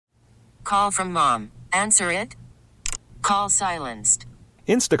call from mom. Answer it. Call silenced.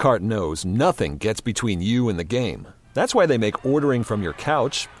 Instacart knows nothing gets between you and the game. That's why they make ordering from your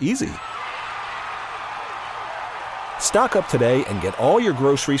couch easy. Stock up today and get all your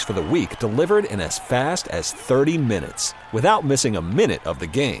groceries for the week delivered in as fast as 30 minutes without missing a minute of the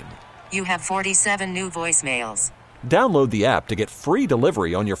game. You have 47 new voicemails. Download the app to get free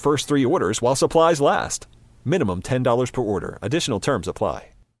delivery on your first 3 orders while supplies last. Minimum $10 per order. Additional terms apply.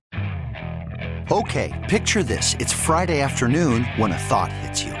 Okay, picture this. It's Friday afternoon when a thought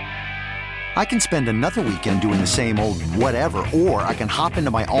hits you. I can spend another weekend doing the same old whatever, or I can hop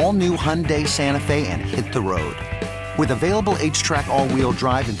into my all-new Hyundai Santa Fe and hit the road. With available H-Track all-wheel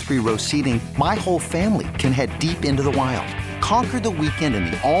drive and 3-row seating, my whole family can head deep into the wild. Conquer the weekend in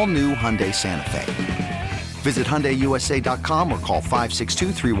the all-new Hyundai Santa Fe. Visit HyundaiUSA.com or call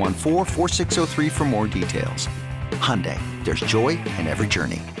 562-314-4603 for more details. Hyundai, there's joy in every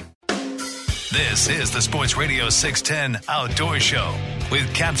journey. This is the Sports Radio 610 Outdoor Show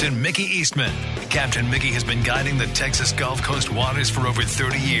with Captain Mickey Eastman. Captain Mickey has been guiding the Texas Gulf Coast waters for over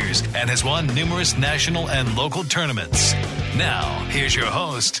 30 years and has won numerous national and local tournaments. Now, here's your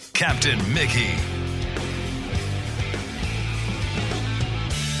host, Captain Mickey.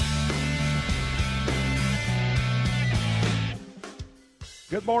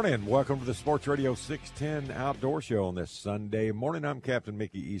 Good morning. Welcome to the Sports Radio 610 Outdoor Show on this Sunday morning. I'm Captain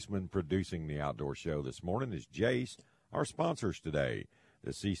Mickey Eastman. Producing the Outdoor Show this morning is Jace. Our sponsors today,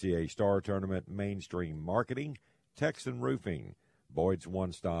 the CCA Star Tournament, Mainstream Marketing, Texan Roofing, Boyd's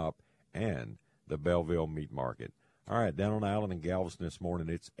One Stop, and the Belleville Meat Market. All right, down on the island in Galveston this morning,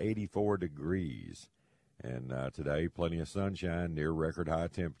 it's 84 degrees. And today, plenty of sunshine, near record high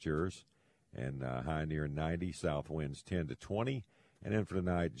temperatures, and high near 90, south winds 10 to 20. And then for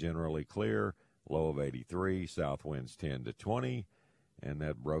tonight, generally clear, low of 83, south winds 10 to 20. And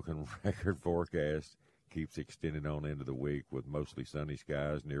that broken record forecast keeps extending on into the week with mostly sunny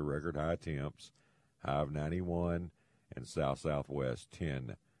skies, near record high temps, high of 91, and south-southwest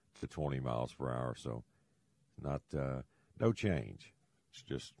 10 to 20 miles per hour. So not no change. It's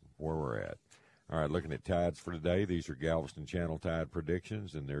just where we're at. All right, looking at tides for today. These are Galveston Channel tide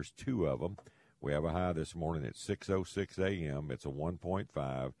predictions, and there's 2 of them. We have a high this morning at 6:06 a.m. It's a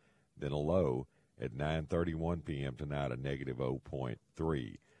 1.5, then a low at 9:31 p.m. tonight, a negative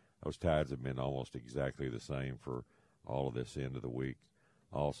 0.3. Those tides have been almost exactly the same for all of this end of the week.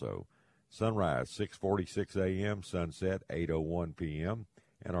 Also, sunrise 6:46 a.m., sunset 8:01 p.m.,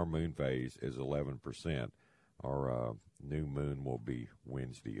 and our moon phase is 11%. Our new moon will be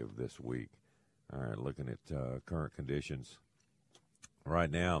Wednesday of this week. All right, looking at current conditions right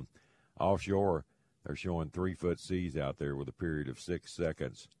now. Offshore, they're showing 3-foot seas out there with a period of 6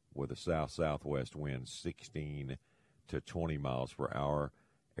 seconds with a south-southwest wind 16 to 20 miles per hour.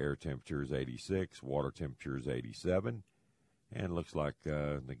 Air temperature is 86, water temperature is 87. And looks like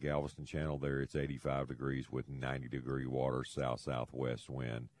the Galveston Channel there, it's 85 degrees with 90-degree water, south-southwest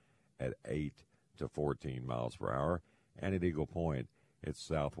wind at 8 to 14 miles per hour. And at Eagle Point, it's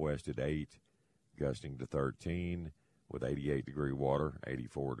southwest at 8, gusting to 13. With 88-degree water,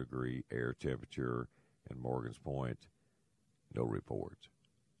 84-degree air temperature, and Morgan's Point, no reports.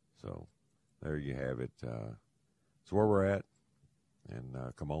 So there you have it. It's where we're at, and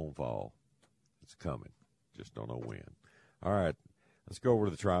come on, fall. It's coming. Just don't know when. All right, let's go over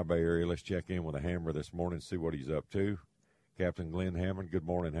to the Tri-Bay area. Let's check in with a hammer this morning, see what he's up to. Captain Glenn Hammond, good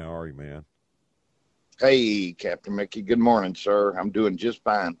morning. How are you, man? Hey, Captain Mickey. Good morning, sir. I'm doing just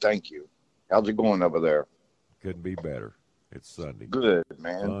fine, thank you. How's it going over there? Couldn't be better. It's Sunday. Good,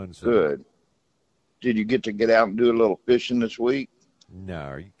 man. Fun Good. Sunday. Did you get to get out and do a little fishing this week? No,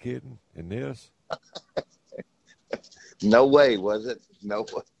 are you kidding? In this? No way, was it? No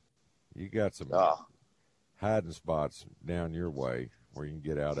way. You got some hiding spots down your way where you can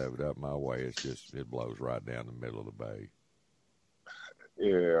get out of it. Up my way, it blows right down the middle of the bay.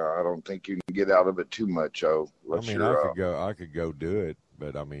 Yeah, I don't think you can get out of it too much, I could go do it,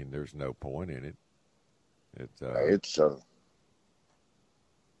 but I mean, there's no point in it.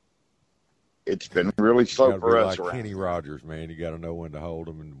 It's been really slow for us. Like Kenny Rogers, man. You got to know when to hold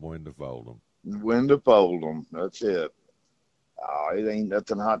them and when to fold them. When to fold them. That's it. It ain't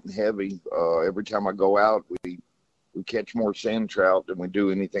nothing hot and heavy. Every time I go out, we catch more sand trout than we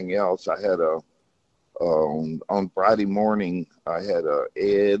do anything else. I had on Friday morning, I had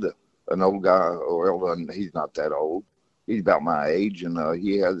Ed, an old guy. Well, he's not that old. He's about my age, and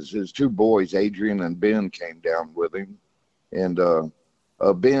he has his 2 boys, Adrian and Ben, came down with him. And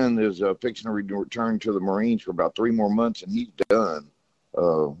Ben is fixing to return to the Marines for about 3 more months, and he's done.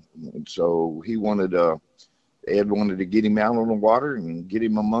 And so he wanted Ed wanted to get him out on the water and get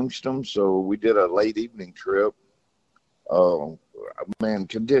him amongst them. So we did a late evening trip. Man,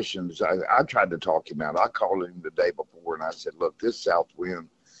 conditions. I tried to talk him out. I called him the day before and I said, look, this south wind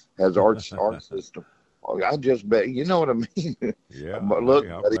has our system. I just bet, you know what I mean? Yeah. Look,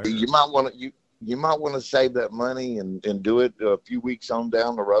 buddy, you might want to save that money and do it a few weeks on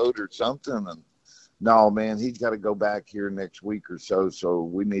down the road or something. And no, man, he's got to go back here next week or so. So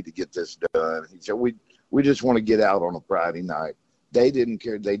we need to get this done. He said, we just want to get out on a Friday night. They didn't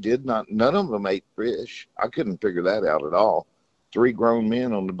care. They did not. None of them ate fish. I couldn't figure that out at all. 3 grown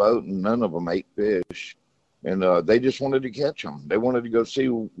men on the boat, and none of them ate fish. And they just wanted to catch them. They wanted to go see,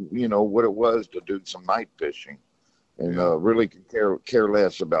 what it was to do some night fishing, and really could care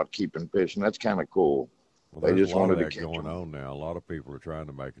less about keeping fish. And that's kind of cool. Well, they just wanted to catch going on now. A lot of people are trying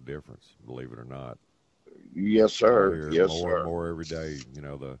to make a difference, believe it or not. Yes, sir. Yes, more sir. And more every day.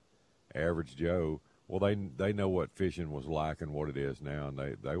 The average Joe. Well, they know what fishing was like and what it is now, and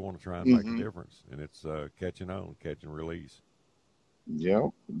they want to try and make a difference. And it's catch and release. Yeah.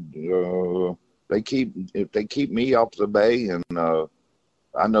 If they keep me off the bay, and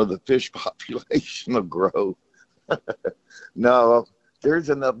I know the fish population will grow. No, there's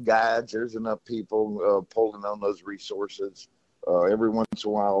enough guides, there's enough people pulling on those resources. Every once in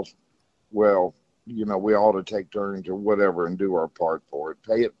a while, well, we ought to take turns or whatever and do our part for it,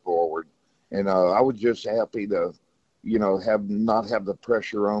 pay it forward. And I was just happy to, not have the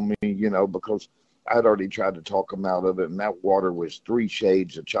pressure on me, because I'd already tried to talk them out of it, and that water was 3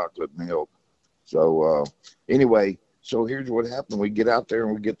 shades of chocolate milk. So anyway, so here's what happened. We get out there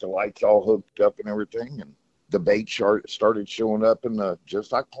and we get the lights all hooked up and everything, and the bait started showing up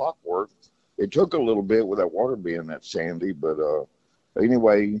just like clockwork. It took a little bit with that water being that sandy, but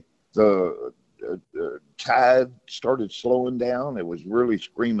anyway, the tide started slowing down. It was really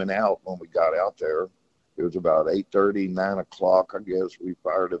screaming out when we got out there. It was about 8:30, 9 o'clock, I guess. We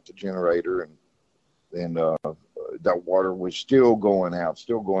fired up the generator, and that water was still going out.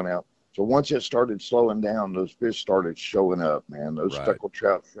 So once it started slowing down, those fish started showing up, man. Those speckled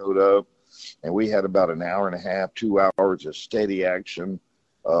trout showed up, and we had about an hour and a half, 2 hours of steady action.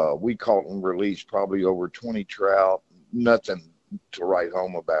 We caught and released probably over 20 trout, nothing to write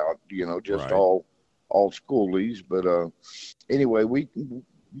home about, just all schoolies. But anyway,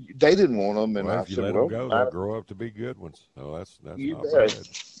 they didn't want them, and I if you said, let them go, they'll grow up to be good ones. So that's you not bet. bad.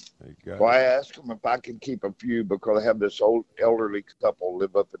 Well, I asked them if I could keep a few because I have this old elderly couple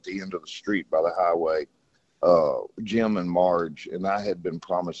live up at the end of the street by the highway, Jim and Marge, and I had been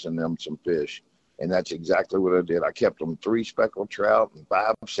promising them some fish, and that's exactly what I did. I kept them 3 speckled trout and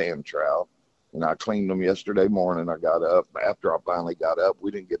 5 sand trout, and I cleaned them yesterday morning. I got up. After I finally got up,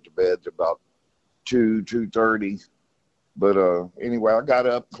 we didn't get to bed till about 2:30. But anyway, I got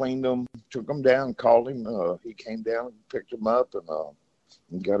up, cleaned them, took them down, called him. He came down and picked them up, and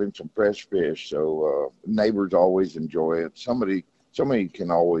got him some fresh fish. So neighbors always enjoy it. Somebody can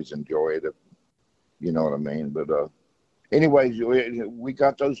always enjoy it, if you know what I mean. But anyways, we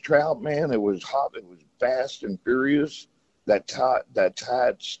got those trout, man. It was hot. It was fast and furious. That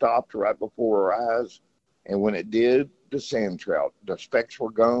tide stopped right before our eyes, and when it did, the sand trout, the specks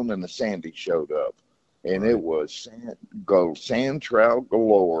were gone, and the sandy showed up, and it was sand trout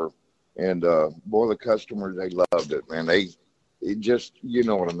galore. And boy, the customers, they loved it, man. It just, you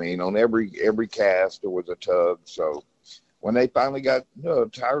know what I mean. On every cast, there was a tug. So when they finally got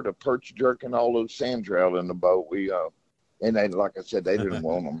tired of perch jerking all those sand trout in the boat, and they, like I said, they didn't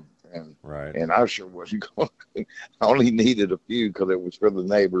want them. And I sure wasn't going to. I only needed a few because it was for the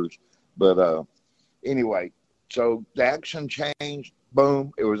neighbors. But anyway, so the action changed.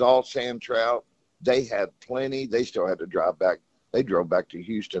 Boom. It was all sand trout. They had plenty. They still had to drive back. They drove back to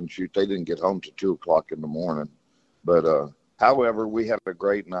Houston. Shoot, they didn't get home till 2 o'clock in the morning. But however, we had a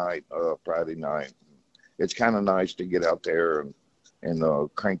great night, Friday night. It's kind of nice to get out there and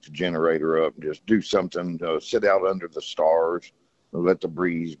crank the generator up and just do something, sit out under the stars, and let the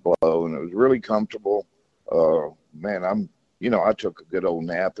breeze blow. And it was really comfortable. Man, I took a good old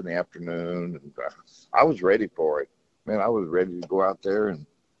nap in the afternoon, and I was ready for it. Man, I was ready to go out there and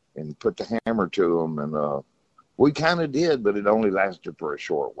put the hammer to them. And we kind of did, but it only lasted for a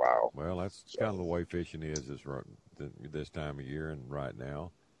short while. Well, that's kind of the way fishing is this time of year and right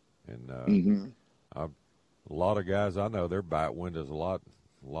now. And a lot of guys I know, their bite window's a lot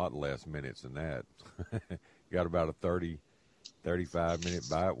less minutes than that. Got about a 30, 35-minute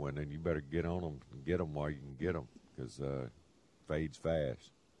bite window, and you better get on them and get them while you can get them, because fades fast.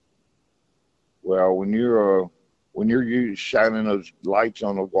 Well, when you're shining those lights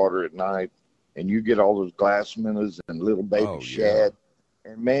on the water at night, and you get all those glass minnows and little baby shad,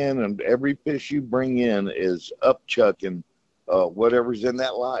 And man, and every fish you bring in is upchucking whatever's in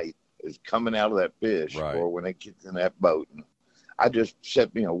that light is coming out of that fish, Right. or when it gets in that boat. And I just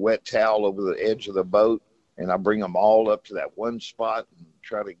set me a wet towel over the edge of the boat, and I bring them all up to that one spot and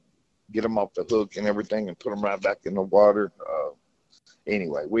try to get them off the hook and everything and put them right back in the water.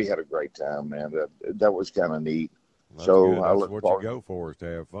 Anyway, we had a great time, man. That was kind of neat. That's so good. I That's look what forward. you go for, is to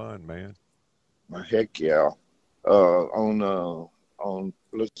have fun, man. Heck yeah. On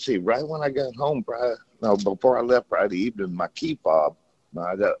let's see, right when I got home, before I left Friday evening, my key fob,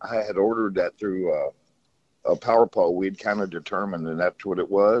 I had ordered that through a power pole. We'd kind of determined, and that's what it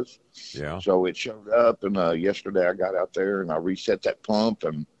was. Yeah. So it showed up, and yesterday I got out there and I reset that pump,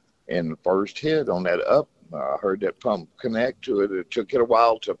 and the first hit on that up, I heard that pump connect to it. It took it a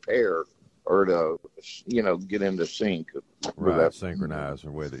while to pair or to, get into sync. Right,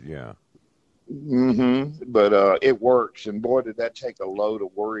 synchronizing with it, yeah. But it works, and boy, did that take a load of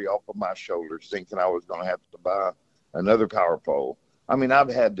worry off of my shoulders, thinking I was going to have to buy another power pole. I mean, I've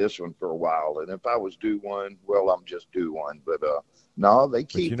had this one for a while, and if I was due one, well, I'm just due one. But no, they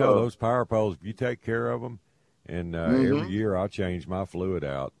keep. But those power poles, if you take care of them, and every year I change my fluid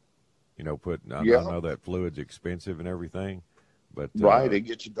out. I know that fluid's expensive and everything, but right, it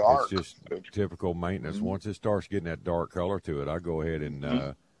gets dark. It's just typical maintenance. Once it starts getting that dark color to it, I go ahead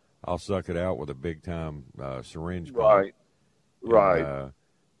and I'll suck it out with a big time syringe pump. Right.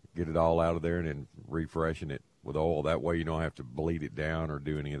 Get it all out of there and then refreshing it with oil. That way you don't have to bleed it down or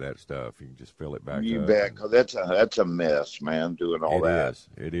do any of that stuff. You can just fill it back up. You bet, because that's a mess, man, doing all that.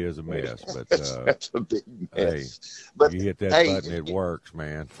 It is a mess, but that's a big mess. Hey, but you hit that button, it works,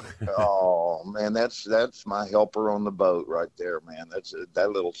 man. Oh man, that's my helper on the boat right there, man.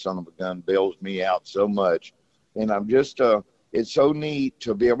 That little son of a gun bails me out so much, and I'm just it's so neat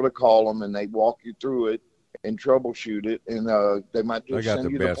to be able to call them and they walk you through it and troubleshoot it, and they might just got send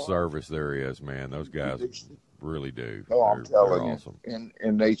the you best the service there is, man. Those guys really do. Oh, I'm telling you. Awesome.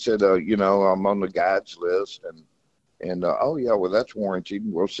 And they said, I'm on the guides list, and oh yeah, well that's warranted.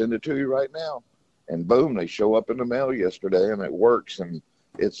 We'll send it to you right now. And boom, they show up in the mail yesterday, and it works. And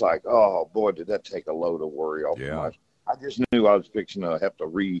it's like, oh boy, did that take a load of worry off of my. I just knew I was fixing to have to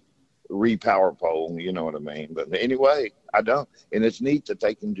re-power pole, you know what I mean? But anyway, I don't. And it's neat that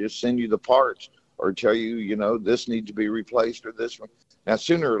they can just send you the parts or tell you, this needs to be replaced or this one. Now,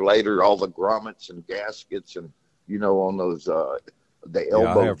 sooner or later, all the grommets and gaskets and, on those, the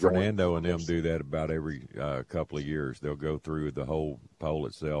elbow I have joints. Fernando and them do that about every couple of years. They'll go through the whole pole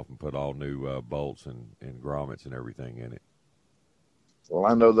itself and put all new bolts and grommets and everything in it. Well,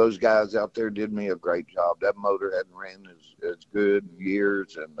 I know those guys out there did me a great job. That motor hadn't ran as good in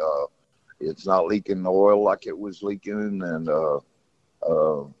years, and it's not leaking oil like it was leaking. And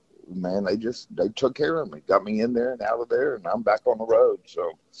man, they took care of me, got me in there and out of there, and I'm back on the road.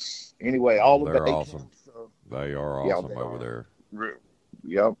 So anyway, They're awesome. They are awesome over there.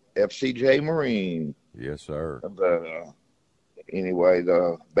 Yep, FCJ Marine. Yes, sir. But anyway,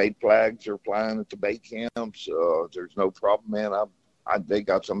 the bait flags are flying at the bait camps. There's no problem, man. They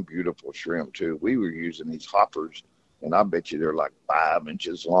got some beautiful shrimp too. We were using these hoppers, and I bet you they're like 5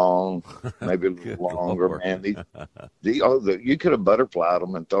 inches long, maybe a little longer, Lord. man. You could have butterflied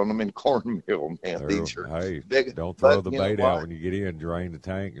them and thrown them in cornmeal, man. These are big. Don't throw the bait out when you get in. Drain the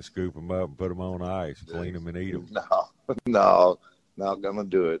tank and scoop them up and put them on ice. Clean them and eat them. No, not gonna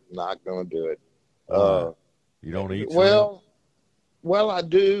do it. Not gonna do it. You don't eat shrimp? Well, I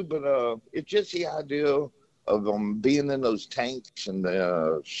do, but it's just the idea of them being in those tanks and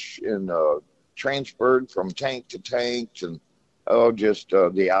transferred from tank to tanks, and just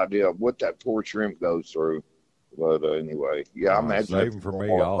the idea of what that poor shrimp goes through. But anyway, I imagine save them for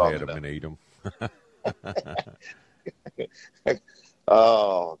me. I'll head them and eat them.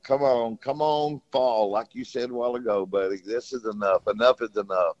 Oh, come on, fall, like you said a while ago, buddy. This is enough. Enough is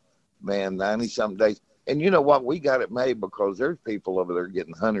enough, man. 90-something days, and you know what? We got it made because there's people over there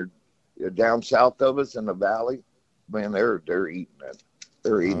getting hunted down south of us in the valley. Man, they're eating it.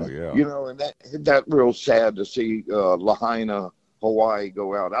 They're eating it. Yeah. And that real sad to see Lahaina, Hawaii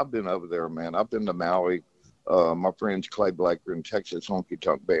go out. I've been over there, man. I've been to Maui. My friends Clay Blaker in Texas Honky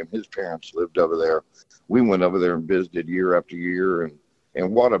Tonk Band, his parents lived over there. We went over there and visited year after year,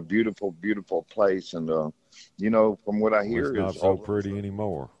 and what a beautiful, beautiful place. And from what I hear, it's not so pretty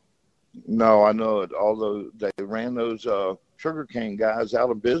anymore. No, I know it. Although they ran those sugarcane guys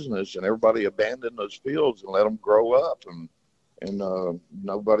out of business, and everybody abandoned those fields and let them grow up, and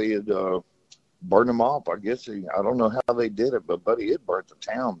nobody had burned them off. I guess I don't know how they did it, but buddy, it burnt the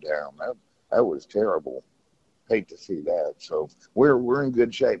town down. That was terrible. Hate to see that. So we're in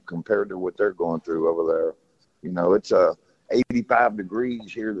good shape compared to what they're going through over there. It's 85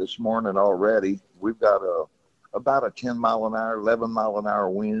 degrees here this morning already. We've got about a 10 mile an hour, 11 mile an hour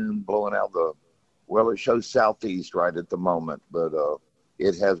wind blowing out it shows southeast right at the moment, but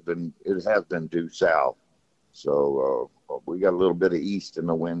it has been due south. So we got a little bit of east in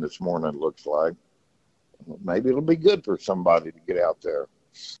the wind this morning, looks like. Maybe it'll be good for somebody to get out there.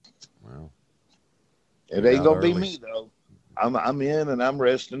 Well, it ain't gonna be me though. I'm in and I'm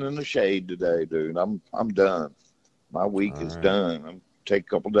resting in the shade today, dude. I'm done. My week is done. I'm take a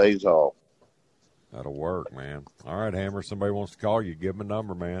couple days off. That'll work, man. All right, Hammer. Somebody wants to call you. Give them a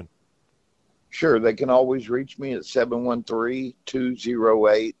number, man. Sure, they can always reach me at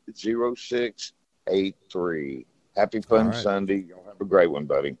 713-208-0683. Happy Fun Sunday. Y'all have a great one,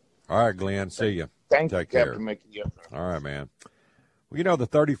 buddy. All right, Glenn. See you. Thank Take you, care. Captain Mickey. All right, man. Well, the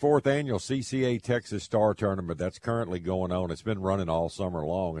 34th annual CCA Texas Star Tournament, that's currently going on. It's been running all summer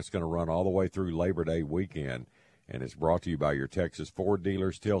long. It's going to run all the way through Labor Day weekend, and it's brought to you by your Texas Ford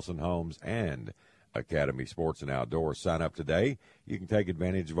dealers, Tilson Homes, and Academy Sports and Outdoors. Sign up today. You can take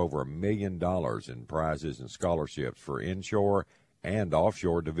advantage of over $1 million in prizes and scholarships for inshore and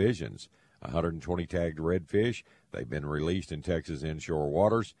offshore divisions. 120 tagged redfish. They've been released in Texas inshore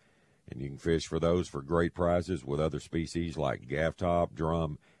waters, and you can fish for those for great prizes with other species like gaff top,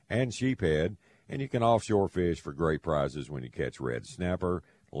 drum, and sheephead. And you can offshore fish for great prizes when you catch red snapper,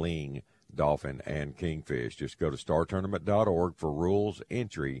 ling, dolphin, and kingfish. Just go to startournament.org for rules,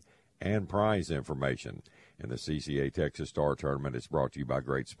 entry, and prize information. And the CCA Texas Star Tournament is brought to you by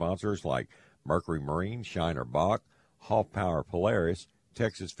great sponsors like Mercury Marine, Shiner Bach, Hoff Power Polaris,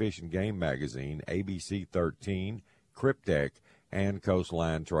 Texas Fish and Game Magazine, ABC 13, Cryptek, and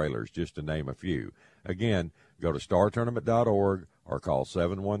Coastline Trailers, just to name a few. Again, go to startournament.org or call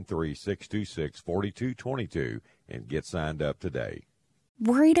 713-626-4222 and get signed up today.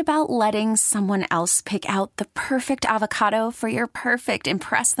 Worried about letting someone else pick out the perfect avocado for your perfect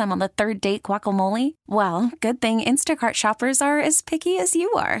impress them on the third date guacamole? Well, good thing Instacart shoppers are as picky as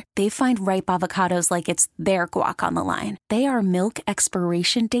you are. They find ripe avocados like it's their guac on the line. They are milk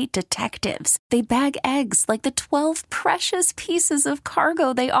expiration date detectives. They bag eggs like the 12 precious pieces of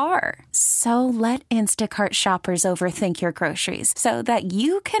cargo they are. So let Instacart shoppers overthink your groceries so that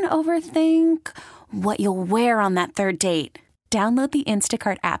you can overthink what you'll wear on that third date. Download the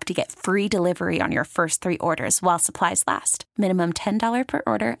Instacart app to get free delivery on your first 3 orders while supplies last. Minimum $10 per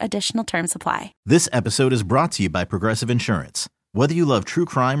order. Additional terms apply. This episode is brought to you by Progressive Insurance. Whether you love true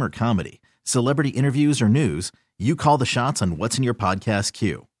crime or comedy, celebrity interviews or news, you call the shots on what's in your podcast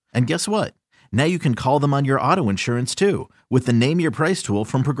queue. And guess what? Now you can call them on your auto insurance too with the Name Your Price tool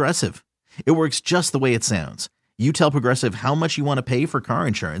from Progressive. It works just the way it sounds. You tell Progressive how much you want to pay for car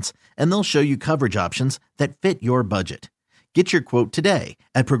insurance, and they'll show you coverage options that fit your budget. Get your quote today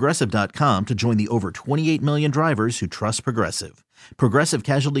at Progressive.com to join the over 28 million drivers who trust Progressive. Progressive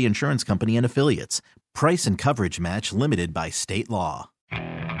Casualty Insurance Company and Affiliates. Price and coverage match limited by state law.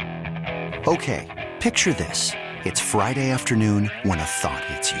 Okay, picture this. It's Friday afternoon when a thought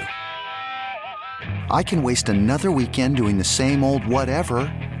hits you. I can waste another weekend doing the same old whatever,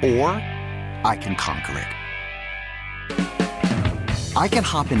 or I can conquer it. I can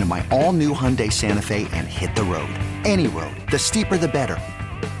hop into my all-new Hyundai Santa Fe and hit the road. Any road. The steeper, the better.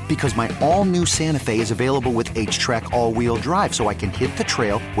 Because my all-new Santa Fe is available with H-Track all-wheel drive, so I can hit the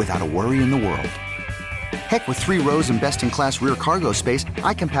trail without a worry in the world. Heck, with 3 rows and best-in-class rear cargo space,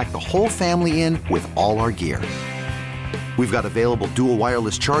 I can pack the whole family in with all our gear. We've got available dual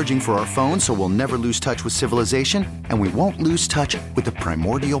wireless charging for our phones, so we'll never lose touch with civilization, and we won't lose touch with the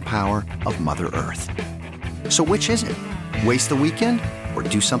primordial power of Mother Earth. So which is it? Waste the weekend or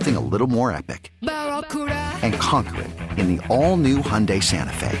do something a little more epic? And conquer it in the all-new Hyundai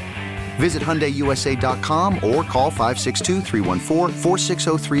Santa Fe. Visit HyundaiUSA.com or call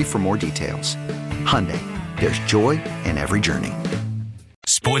 562-314-4603 for more details. Hyundai, there's joy in every journey.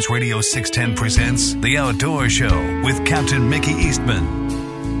 Sports Radio 610 presents The Outdoor Show with Captain Mickey Eastman.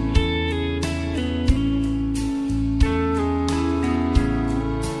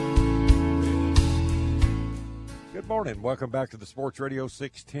 Good morning. Welcome back to the Sports Radio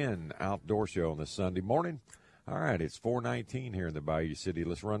 610 Outdoor Show on this Sunday morning. All right, it's 4:19 here in the Bayou City.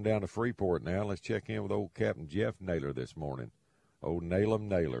 Let's run down to Freeport now. Let's check in with old Captain Jeff Naylor this morning. Old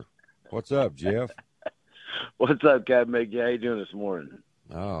Naylor. What's up, Jeff? What's up, Captain Mickey? How you doing this morning?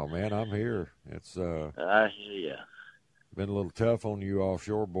 Oh, man, I'm here. It's I hear ya. Been a little tough on you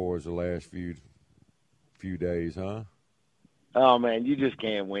offshore boys the last few days, huh? Oh, man, you just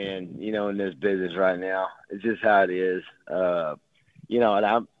can't win, in this business right now. It's just how it is. And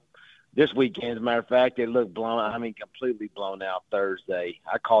this weekend, as a matter of fact, it looked completely blown out Thursday.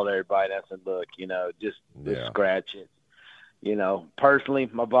 I called everybody and I said, look, just scratch it. Personally,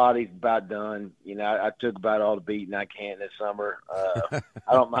 my body's about done. I took about all the beating I can this summer. I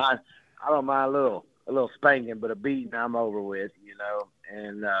don't mind a little spanking, but a beating I'm over with,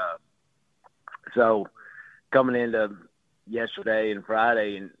 And so coming into yesterday and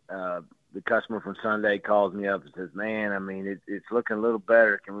Friday, and the customer from Sunday calls me up and says, "Man, I mean, it's looking a little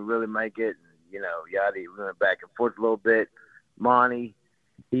better. Can we really make it?" And, yada. We went back and forth a little bit. Monty,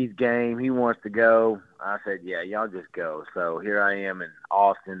 he's game. He wants to go. I said, "Yeah, y'all just go." So here I am in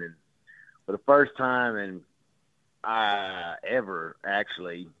Austin, and for the first time in ever,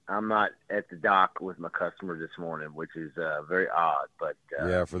 actually, I'm not at the dock with my customer this morning, which is very odd. But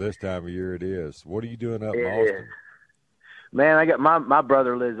yeah, for this time of year, it is. What are you doing up in Austin? Man, I got my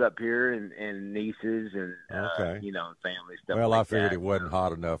brother lives up here, and nieces and okay. And family stuff. Well, like I figured that. it wasn't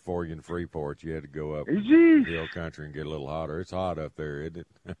hot enough for you in Freeport. You had to go up Jeez. hill country and get a little hotter. It's hot up there, isn't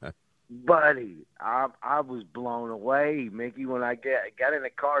it? Buddy, I was blown away, Mickey, when I got in the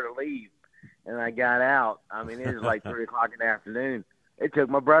car to leave, and I got out. I mean, it was like 3 o'clock in the afternoon. It took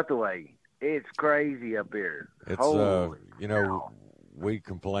my breath away. It's crazy up here. It's Holy cow. We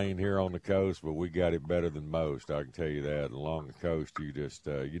complain here on the coast, but we got it better than most. I can tell you that. Along the coast, you just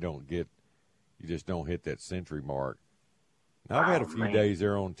don't hit that century mark. Now, I've had a few days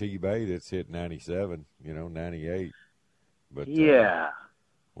there on T-Bay that's hit 97, 98, but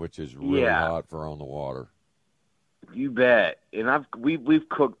which is really hot for on the water. You bet. And we've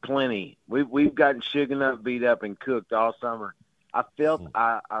cooked plenty. We've gotten sugared up, beat up, and cooked all summer. I felt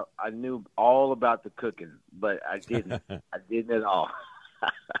I knew all about the cooking, but I didn't. I didn't at all.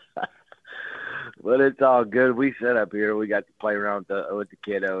 But it's all good. We sit up here. We got to play around with the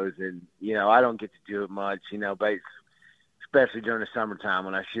kiddos, and I don't get to do it much, but especially during the summertime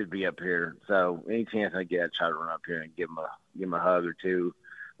when I should be up here. So any chance I get, I try to run up here and give him a hug or two.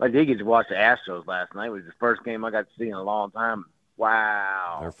 I did get to watch the Astros last night. It was the first game I got to see in a long time.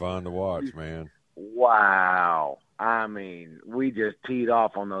 Wow. They're fun to watch, man. Wow. I mean, we just teed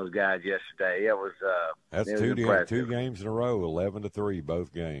off on those guys yesterday. It was that's it was two games in a row, 11-3,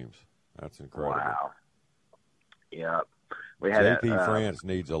 both games. That's incredible. Wow. Yep. JP France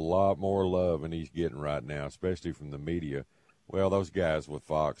needs a lot more love than he's getting right now, especially from the media. Well, those guys with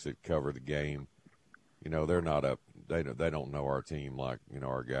Fox that cover the game, they're not up. They don't know our team like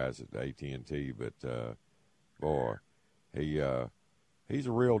our guys at AT&T. But boy, he's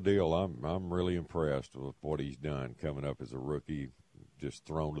a real deal. I'm really impressed with what he's done coming up as a rookie, just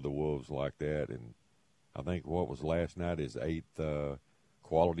thrown to the wolves like that. And I think what was last night his 8th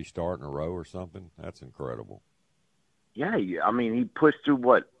quality start in a row or something. That's incredible. Yeah, I mean, he pushed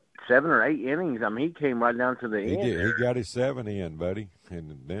through 7 or 8 innings. I mean, he came right down to the end. He did. He got his 7 in, buddy,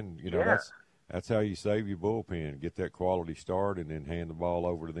 and then that's how you save your bullpen. Get that quality start, and then hand the ball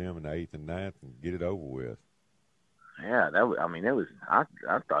over to them in the 8th and 9th, and get it over with. Yeah, I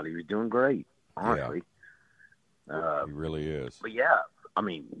thought he was doing great, honestly. Yeah. He really is. But yeah, I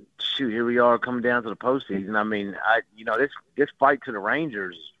mean, shoot, here we are coming down to the postseason. I mean, this fight to the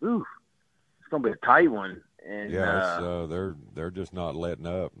Rangers, it's gonna be a tight one. And they're just not letting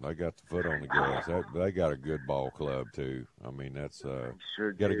up. They got the foot on the gas. They got a good ball club too. I mean, that's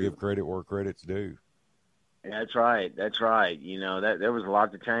sure got to give credit where credit's due. That's right. That there was a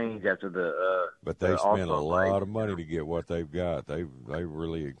lot to change after the. But they spent a lot of money to get what they've got. They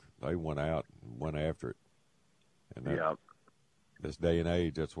went out and went after it. And this day and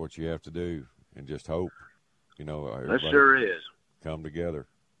age, that's what you have to do, and just hope. That sure is. Come together.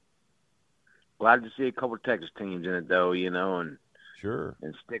 Glad to see a couple of Texas teams in it, though. And sure,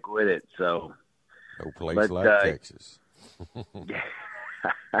 and stick with it. So no place like Texas.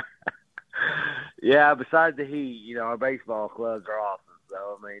 Yeah, besides the heat, our baseball clubs are awesome.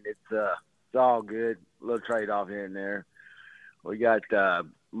 So I mean, it's all good. A little trade off here and there. We got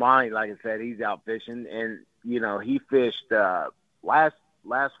Monty, like I said, he's out fishing, and he fished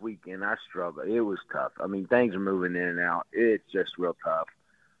last weekend. I struggled. It was tough. I mean, things are moving in and out. It's just real tough.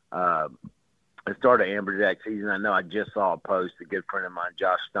 The start of amberjack season, I know I just saw a post, a good friend of mine,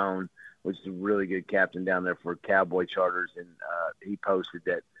 Josh Stone, which is a really good captain down there for Cowboy Charters, and he posted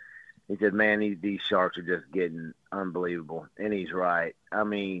that. He said, man, these sharks are just getting unbelievable. And he's right. I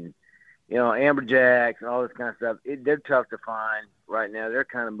mean, amberjacks and all this kind of stuff, they're tough to find right now. They're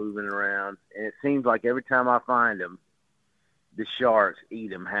kind of moving around. And it seems like every time I find them, the sharks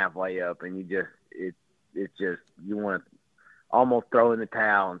eat them halfway up. And you want to almost throw in the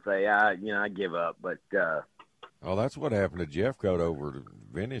towel and say, I give up. But that's what happened to Jeff Coat over to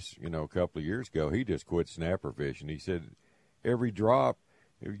Venice, a couple of years ago. He just quit snapper fishing. He said every drop,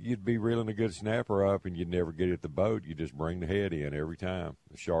 you'd be reeling a good snapper up, and you'd never get it at the boat. You just bring the head in every time.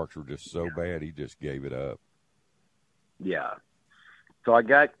 The sharks were just so bad, he just gave it up. Yeah. So I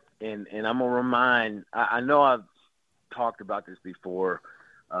got, and I'm gonna remind. I know I've talked about this before.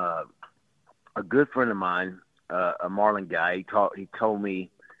 A good friend of mine, a marlin guy, he told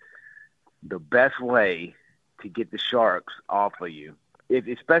me the best way to get the sharks off of you,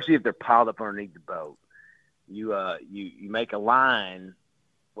 especially if they're piled up underneath the boat, you make a line.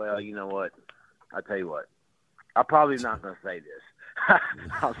 Well, you know what? I'll tell you what. I'm probably not going to say this.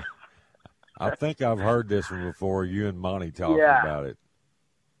 I think I've heard this one before. You and Monty talking about it.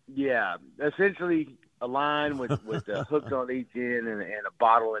 Yeah, essentially a line with the hooks on each end and a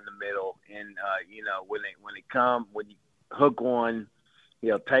bottle in the middle. And when you hook one,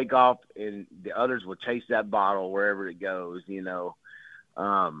 he'll take off, and the others will chase that bottle wherever it goes.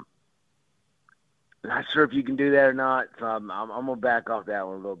 Not sure if you can do that or not, so I'm gonna back off that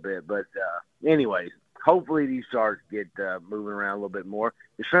one a little bit. But anyways, hopefully these sharks get moving around a little bit more.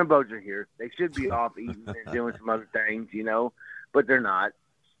 The shrimp boats are here. They should be off eating and doing some other things, but they're not.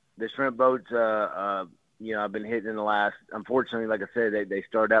 The shrimp boats, I've been hitting in the last. Unfortunately, like I said, they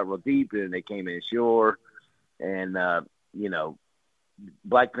started out real deep and they came in shore, and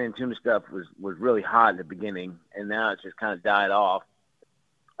blackfin tuna stuff was really hot in the beginning, and now it's just kind of died off.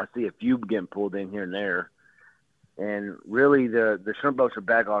 I see a few getting pulled in here and there, and really the shrimp boats are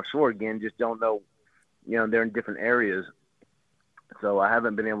back offshore again. Just don't know, they're in different areas, so I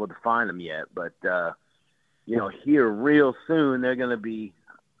haven't been able to find them yet. But here real soon they're going to be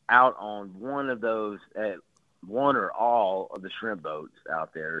out on one of those, at one or all of the shrimp boats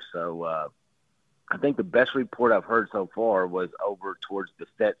out there. So I think the best report I've heard so far was over towards the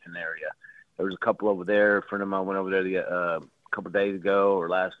Stetson area. There was a couple over there. A friend of mine went over there a couple of days ago or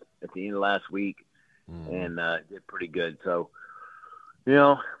at the end of last week, and did pretty good. So,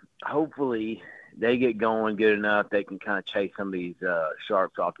 hopefully they get going good enough they can kind of chase some of these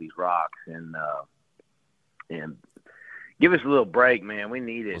sharks off these rocks and give us a little break, man. We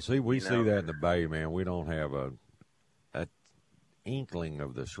need it. Well, we see that in the bay, man. We don't have a inkling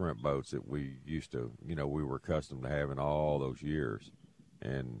of the shrimp boats that we used to, we were accustomed to having all those years.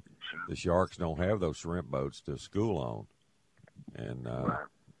 And the sharks don't have those shrimp boats to school on. And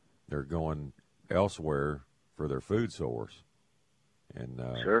they're going elsewhere for their food source. And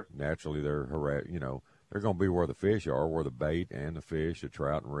naturally they're they're going to be where the fish are, where the bait and the fish, the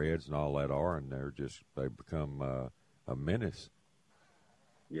trout and reds and all that are, and they become a menace.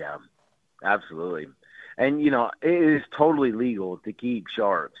 Yeah, absolutely. And, it is totally legal to keep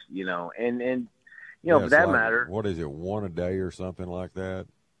sharks, and for that matter. What is it, one a day or something like that?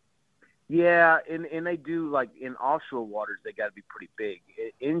 Yeah, and they do, like, in offshore waters, they got to be pretty big.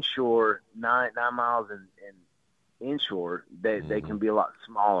 Inshore, 9 miles and inshore, they can be a lot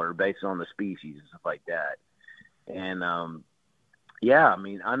smaller based on the species and stuff like that. And, I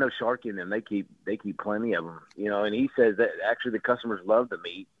know Sharky and them, they keep plenty of them, and he says that actually the customers love the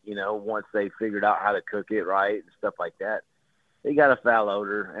meat, once they figured out how to cook it right and stuff like that. They got a foul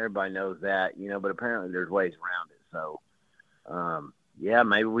odor. Everybody knows that, but apparently there's ways around it. So,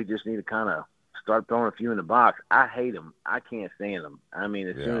 maybe we just need to kind of start throwing a few in the box. I hate them. I can't stand them. I mean,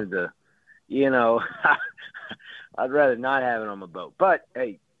 as soon as I'd rather not have it on my boat. But,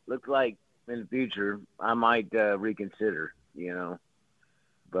 hey, looks like in the future I might reconsider,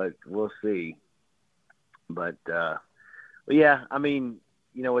 but we'll see. But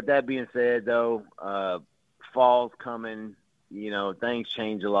with that being said, though, fall's coming. Things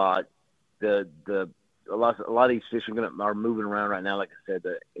change a lot. A lot of these fish are moving around right now. Like I said,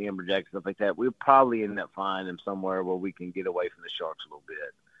 the amberjacks, stuff like that. We'll probably end up finding them somewhere where we can get away from the sharks a little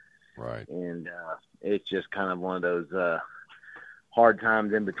bit. Right. And it's just kind of one of those hard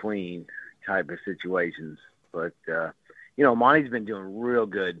times in between type of situations. But Monty's been doing real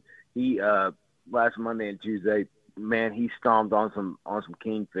good. He last Monday and Tuesday, man, he stomped on some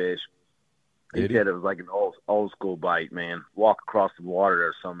kingfish. He said it was like an old school bite, man. Walk across the water,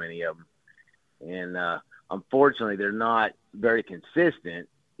 there's so many of them. And unfortunately, they're not very consistent.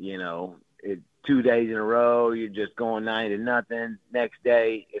 2 days in a row, you're just going 9-0. Next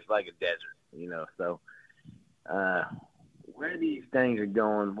day, it's like a desert. So where these things are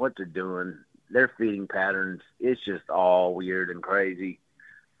going, what they're doing, their feeding patterns, it's just all weird and crazy.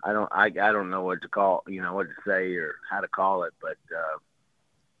 I don't know what to call, what to say or how to call it, but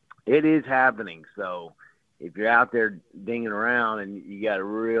it is happening. So if you're out there dinging around and you got a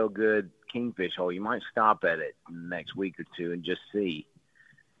real good kingfish hole, you might stop at it in the next week or two and just see.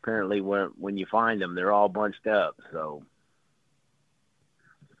 Apparently when you find them, they're all bunched up. So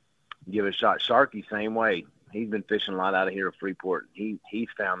give it a shot. Sharky, same way. He's been fishing a lot out of here at Freeport. He's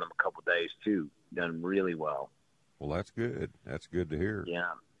found them a couple days too. Done really well. Well, that's good. That's good to hear.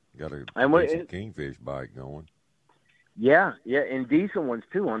 Yeah. Got a decent kingfish bite going. Yeah, and decent ones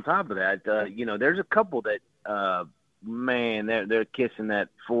too. On top of that, there's a couple that, man, they're kissing that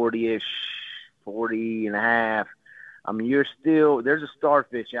 40-ish, 40 and a half. I mean, there's a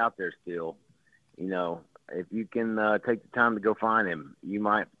starfish out there still. If you can take the time to go find him, you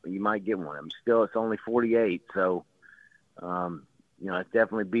might get one. It's only 48, so it's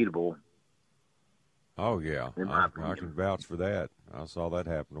definitely beatable. Oh yeah, I can vouch for that. I saw that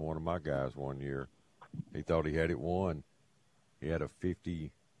happen to one of my guys one year. He thought he had it won. He had a 50, I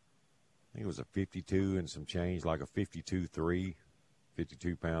think it was a 52 and some change, like a 52.3,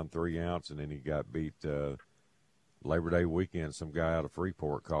 52-pound 3-ounce, and then he got beat Labor Day weekend. Some guy out of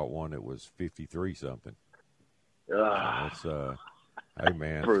Freeport caught one that was 53 something. It's hey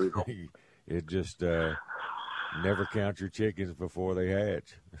man, it just never count your chickens before they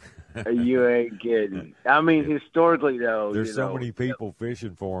hatch. You ain't kidding. I mean, historically though, there's so many people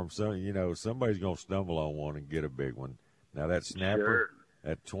fishing for them. So somebody's gonna stumble on one and get a big one. Now that snapper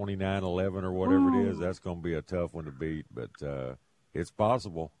at 29.11 or whatever it is, that's gonna be a tough one to beat. But it's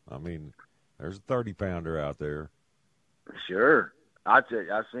possible. I mean, there's a 30-pounder out there. Sure. I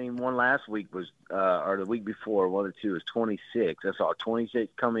seen one last week or the week before, one or two was 26. I saw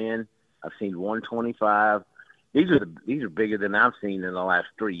 26 come in. I've seen 125. These are bigger than I've seen in the last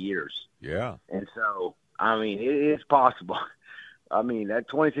 3 years. Yeah. And so, I mean, it is possible. I mean, that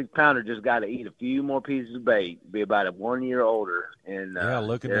 26-pounder just got to eat a few more pieces of bait, be about 1 year older. And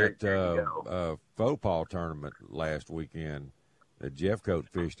looking at faux paw tournament last weekend that Jeff Coat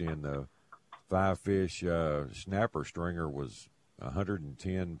fished in, the 5-fish snapper stringer was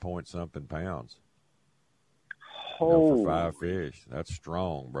 110 point something pounds. For 5 fish. That's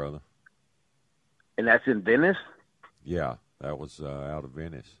strong, brother. And that's in Venice? Yeah, that was out of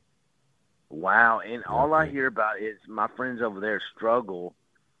Venice. Wow, and all I hear about is my friends over there struggle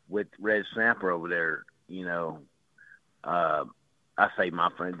with red snapper over there. I say my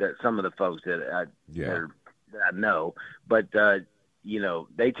friends, that some of the folks that I know, but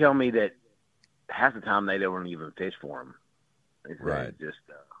they tell me that half the time they don't even fish for them. Right.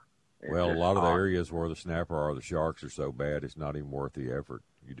 A lot of the areas where the snapper or the sharks are so bad, it's not even worth the effort.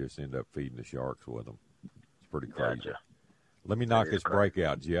 You just end up feeding the sharks with them. It's pretty crazy. Gotcha. Let me knock this break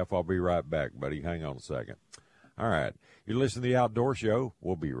out, Jeff. I'll be right back, buddy. Hang on a second. All right. You're listening to The Outdoor Show.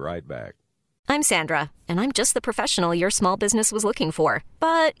 We'll be right back. I'm Sandra, and I'm just the professional your small business was looking for.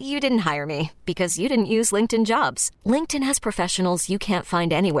 But you didn't hire me because you didn't use LinkedIn Jobs. LinkedIn has professionals you can't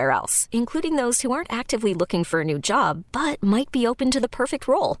find anywhere else, including those who aren't actively looking for a new job, but might be open to the perfect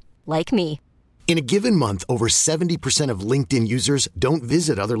role, like me. In a given month, over 70% of LinkedIn users don't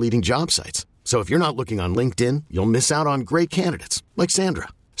visit other leading job sites. So if you're not looking on LinkedIn, you'll miss out on great candidates like Sandra.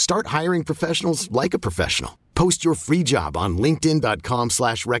 Start hiring professionals like a professional. Post your free job on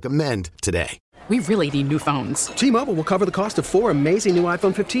linkedin.com/recommend today. We really need new phones. T-Mobile will cover the cost of 4 amazing new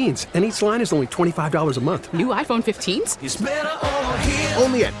iPhone 15s, and each line is only $25 a month. New iPhone 15s? It's better over here.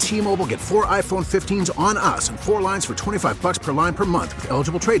 Only at T-Mobile, get 4 iPhone 15s on us and 4 lines for $25 per line per month with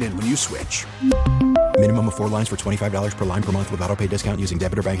eligible trade-in when you switch. Minimum of 4 lines for $25 per line per month with auto-pay discount using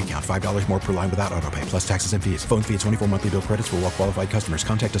debit or bank account. $5 more per line without auto-pay, plus taxes and fees. Phone fee at 24 monthly bill credits for well-qualified customers.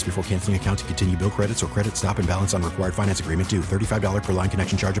 Contact us before canceling account to continue bill credits or credit stop and balance on required finance agreement due. $35 per line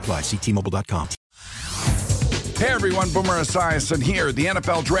connection charge applies. See T-Mobile.com. Hey everyone, Boomer Esiason here. The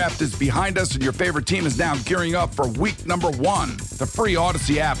NFL Draft is behind us and your favorite team is now gearing up for week number 1. The free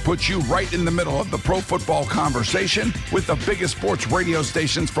Odyssey app puts you right in the middle of the pro football conversation with the biggest sports radio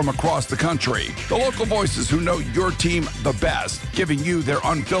stations from across the country. The local voices who know your team the best, giving you their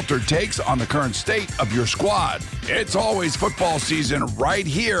unfiltered takes on the current state of your squad. It's always football season right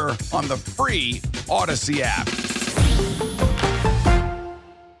here on the free Odyssey app.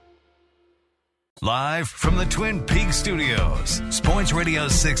 Live from the Twin Peaks studios, Sports Radio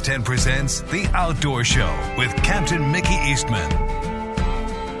 610 presents The Outdoor Show with Captain Mickey Eastman.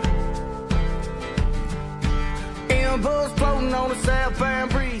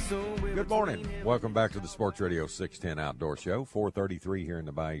 Good morning. Welcome back to the Sports Radio 610 Outdoor Show, 433 here in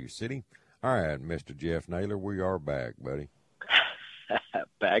the Bayou City. All right, Mr. Jeff Naylor, we are back, buddy.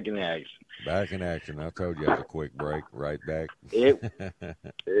 Back in action. Back in action. I told you it was a quick break. Right back. It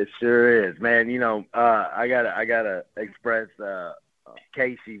sure is, man. I gotta express.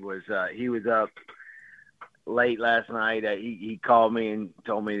 Casey was he was up late last night. He called me and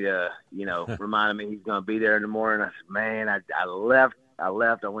told me to reminded me he's gonna be there in the morning. I said, man, I left. I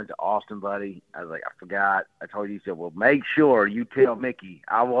went to Austin, buddy. I was like, I forgot. I told you. He said, well, make sure you tell Mickey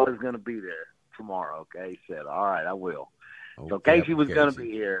I was gonna be there tomorrow. Okay. He said, all right, I will. Oh, so Casey was going to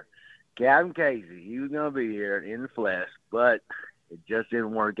be here. Captain Casey, he was going to be here in the flesh, but it just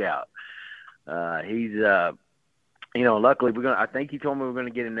didn't work out. He's luckily I think he told me we're gonna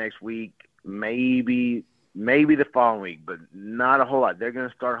get him next week, maybe the following week, but not a whole lot. They're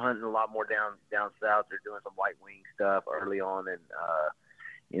gonna start hunting a lot more down south. They're doing some white wing stuff early on, and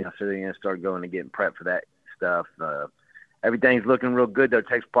so they're gonna start going and getting prepped for that stuff. Everything's looking real good though.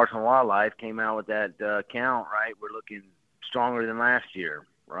 Texas Parks and Wildlife came out with that count, right? We're looking stronger than last year,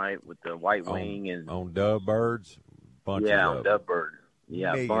 right? With the white wing and on dove birds, bunches of on dove birds,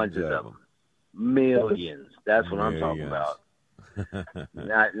 bunches of them. Millions. That's what I'm talking about.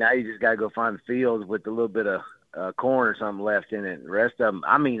 now you just gotta go find the fields with a little bit of corn or something left in it. The rest of them,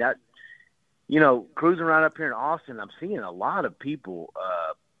 I mean, cruising around up here in Austin, I'm seeing a lot of people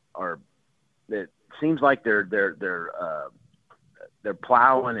that seems like they're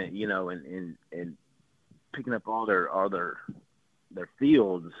plowing it, and picking up all their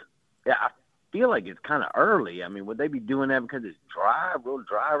fields. Yeah, I feel like it's kind of early. I mean, would they be doing that because it's real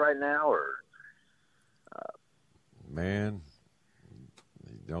dry right now, or? Man,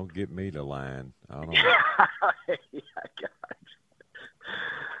 don't get me to lying. I don't know.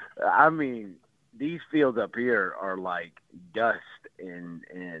 I mean, these fields up here are like dust and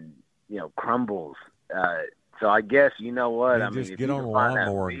crumbles. So I guess you know what? Just get on a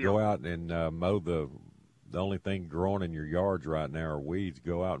lawnmower and go out and mow the only thing growing in your yards right now are weeds.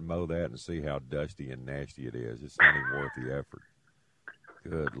 Go out and mow that and see how dusty and nasty it is. It's not even worth the effort.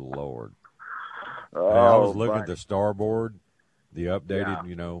 Good Lord. Oh, I was looking at the starboard, the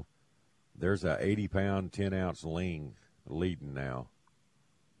updated, there's a 80-pound, 10-ounce ling leading now.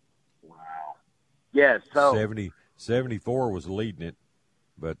 Wow. Yeah, so 74 was leading it,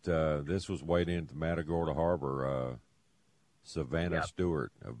 but this was weighed into Matagorda Harbor. Savannah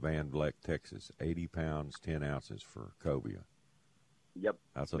Stewart of Van Vleck, Texas, 80 pounds, 10 ounces for cobia. Yep.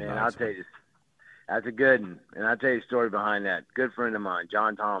 That's a man, nice I'll tell you, that's a good one. And I'll tell you a story behind that. Good friend of mine,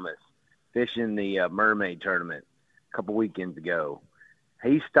 John Thomas, fishing the mermaid tournament a couple weekends ago.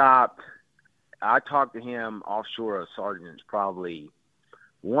 He stopped. I talked to him offshore of Sargent's probably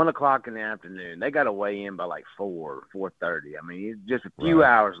 1 o'clock in the afternoon. They got to weigh in by like 4:30. I mean, it's just a few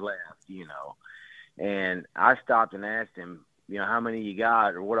hours left, And I stopped and asked him, how many you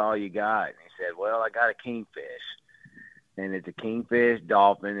got or what all you got? And he said, well, I got a kingfish. And it's a kingfish,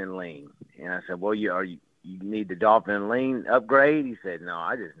 dolphin, and ling. And I said, well, you need the dolphin and ling upgrade? He said, no,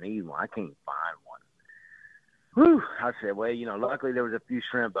 I just need one. I can't find one. Whew. I said, well, luckily there was a few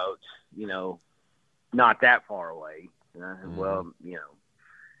shrimp boats, not that far away. And I said, well,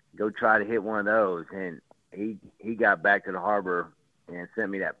 go try to hit one of those. And he got back to the harbor and sent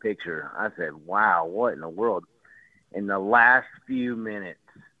me that picture. I said, wow, what in the world? In the last few minutes,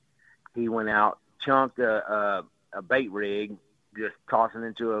 he went out, chunked a bait rig, just tossing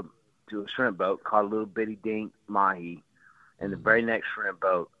into a shrimp boat, caught a little bitty dink mahi, and the very next shrimp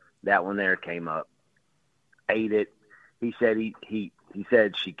boat, that one there came up, ate it. He said he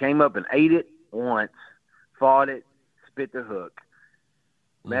said she came up and ate it once, fought it, spit the hook,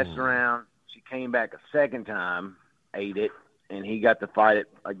 messed around. She came back a second time, ate it, and he got to fight it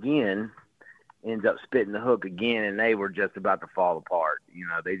again, ends up spitting the hook again, and they were just about to fall apart.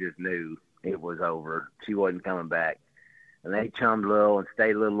 They just knew it was over. She wasn't coming back. And they chummed a little and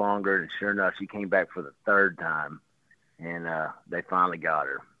stayed a little longer, and sure enough, she came back for the third time, and they finally got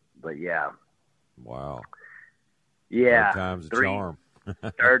her. But, yeah. Wow. Yeah. Third time's a charm.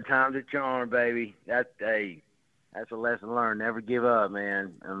 Third time's a charm, baby. That's a lesson learned. Never give up,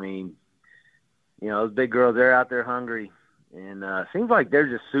 man. I mean, those big girls, they're out there hungry. And seems like they're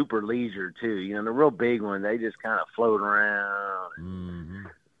just super leisure, too. The real big one, they just kind of float around. And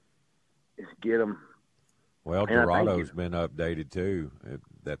just get them. Well, Dorado's been updated, too.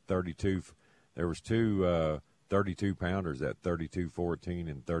 That 32, there was two 32-pounders at 32.14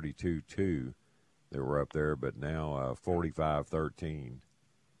 and 32.2 that were up there, but now 45.13.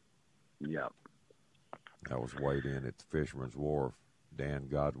 Yep. That was weighed in at the Fisherman's Wharf. Dan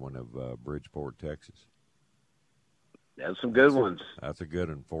Godwin of Bridgeport, Texas. That's some good ones. That's a good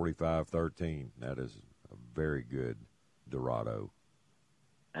one, 45.13. That is a very good Dorado.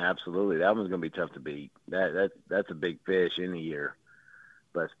 Absolutely. That one's going to be tough to beat. That's a big fish in a year,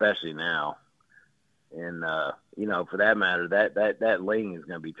 but especially now. And, for that matter, that ling is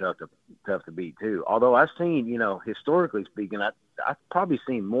going to be tough to beat too. Although I've seen, historically speaking, I've probably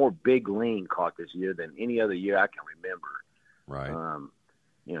seen more big ling caught this year than any other year I can remember. Right.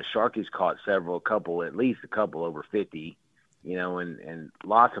 Sharky's caught at least a couple over 50, and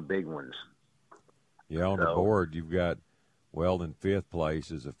lots of big ones. Yeah, on the board, you've got in fifth place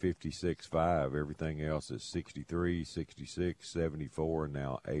is a 56.5. Everything else is 63, 66, 74, and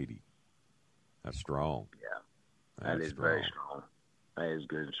now 80. That's strong. Yeah, that is very strong. That is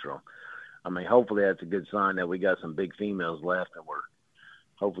good and strong. I mean, hopefully that's a good sign that we got some big females left, and we're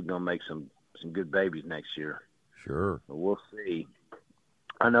hopefully going to make some good babies next year. Sure. But we'll see.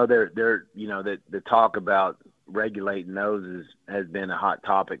 I know they're that the talk about regulating those has been a hot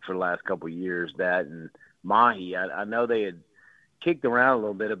topic for the last couple of years. That and mahi, I know they had kicked around a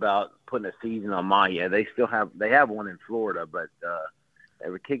little bit about putting a season on mahi. They have one in Florida, but they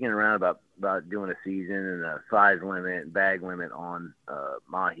were kicking around about doing a season and a size limit and bag limit on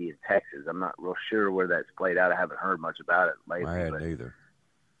mahi in Texas. I'm not real sure where that's played out. I haven't heard much about it lately. I hadn't either.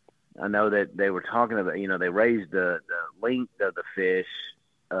 I know that they were talking about, they raised the length of the fish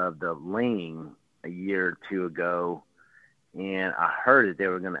of the ling a year or two ago, and I heard that they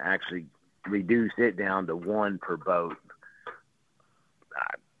were going to actually reduce it down to one per boat.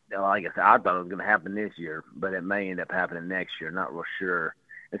 Like I said, I thought it was going to happen this year, but it may end up happening next year. Not real sure.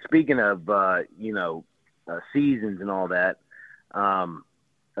 And speaking of, seasons and all that,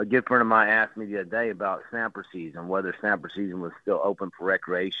 a good friend of mine asked me the other day about snapper season, whether snapper season was still open for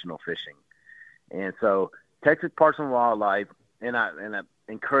recreational fishing. And so Texas Parks and Wildlife, and I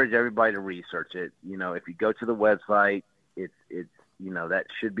encourage everybody to research it. If you go to the website, it's that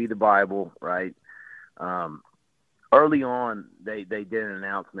should be the Bible, right? Early on, they did an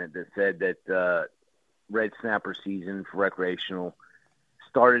announcement that said that red snapper season for recreational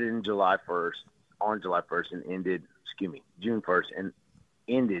started on July 1st and ended, June 1st and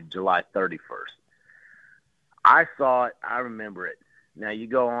ended July 31st. I saw it. I remember it. Now, you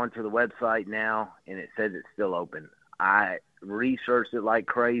go on to the website now, and it says it's still open. I researched it like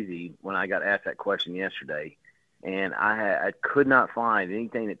crazy when I got asked that question yesterday, and I could not find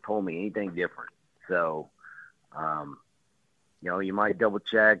anything that told me anything different. So, you might double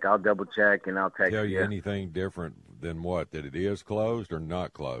check. I'll double check, and I'll text you anything different than what? That it is closed or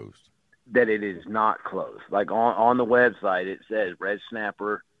not closed? That it is not closed. Like on the website, it says red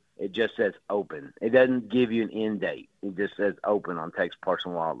snapper. It just says open. It doesn't give you an end date. It just says open on Texas Parks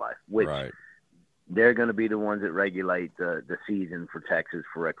and Wildlife, which they're going to be the ones that regulate the season for Texas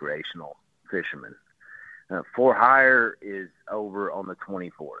for recreational fishermen. For hire is over on the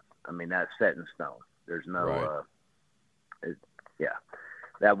 24th. I mean, that's set in stone. There's no,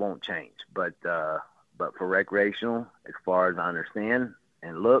 that won't change. But for recreational, as far as I understand,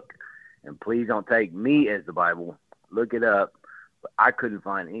 and look, and please don't take me as the Bible, look it up, but I couldn't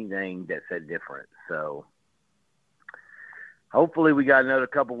find anything that said different. So hopefully we got another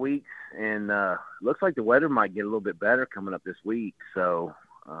couple weeks, and looks like the weather might get a little bit better coming up this week. So,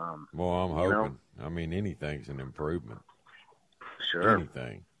 well, I'm hoping. I mean, anything's an improvement. Sure.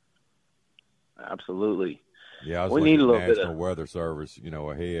 Anything. Absolutely. Yeah, I was we looking need a at little National bit of Weather Service,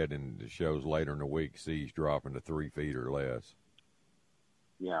 ahead, and it shows later in the week seas dropping to 3 feet or less.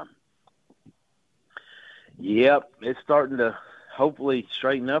 Yeah. Yep, it's starting to hopefully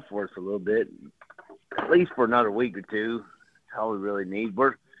straighten up for us a little bit, at least for another week or two. That's all we really need.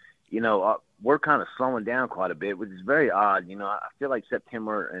 We're kind of slowing down quite a bit, which is very odd. I feel like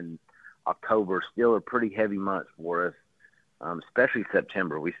September and October still are pretty heavy months for us, especially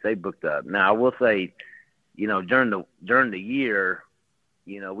September. We stay booked up. Now, I will say, during the year,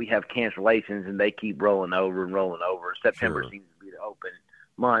 we have cancellations and they keep rolling over. September seems to be the open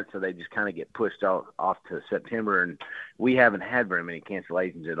month, so they just kind of get pushed off to September, and we haven't had very many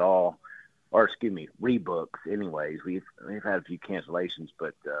cancellations at all, or rebooks. Anyways, we've had a few cancellations,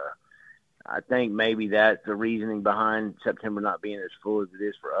 but I think maybe that's the reasoning behind September not being as full as it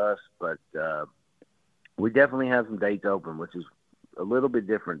is for us. But we definitely have some dates open, which is a little bit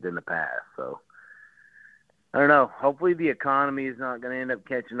different than the past. So I don't know. Hopefully the economy is not going to end up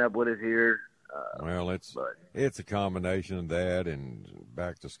catching up with us here. Well, it's a combination of that and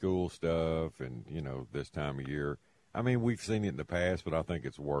back to school stuff and, this time of year. I mean, we've seen it in the past, but I think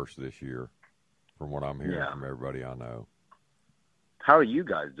it's worse this year from what I'm hearing from everybody I know. How are you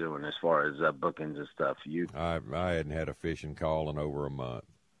guys doing as far as bookings and stuff? I hadn't had a fishing call in over a month.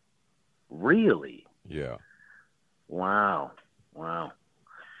 Really? Yeah. Wow.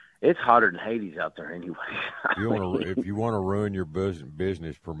 It's hotter than Hades out there anyway. If you want to ruin your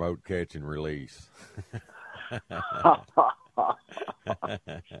business, promote catch and release. Everybody wants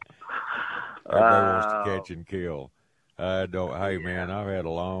to catch and kill. Hey, man, I've had a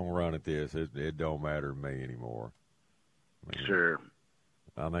long run at this. It don't matter to me anymore. Sure.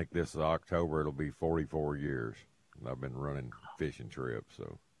 I think this October it'll be 44 years. I've been running fishing trips,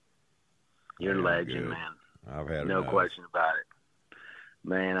 so. You're a legend, man. I've had no enough. Question about it.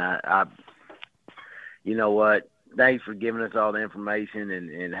 Man, I you know what? Thanks for giving us all the information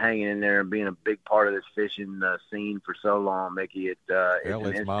and hanging in there and being a big part of this fishing scene for so long, Mickey. It's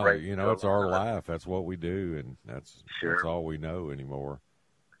it's our life. That's what we do, and that's all we know anymore.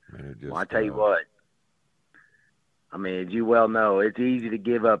 Well, I tell you what. I mean, as you well know, it's easy to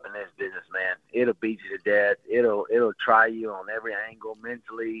give up in this business, man. It'll beat you to death. It'll try you on every angle,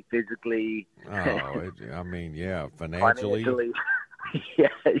 mentally, physically. Financially. Yeah,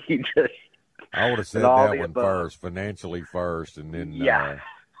 you just. I would have said that one first, financially first, and then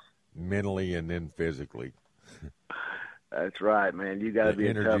mentally, and then physically. That's right, man. You got to be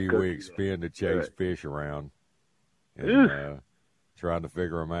the a tough energy cookie we expend to chase fish around and trying to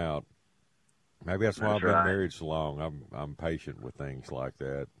figure them out. Maybe that's why I've been married so long. I'm patient with things like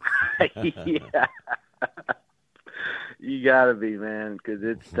that. Yeah. You got to be, man, because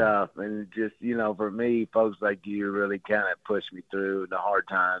it's tough. And just, for me, folks like you really kind of push me through the hard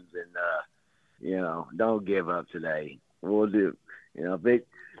times. And, don't give up today. We'll do. If it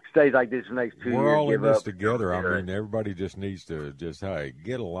stays like this for the next 2 years, we're all in this this together. I mean, everybody just needs to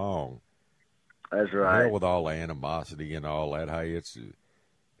get along. That's right. Hell with all the animosity and all that. Hey,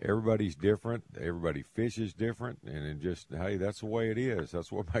 everybody's different. Everybody fishes different, and that's the way it is.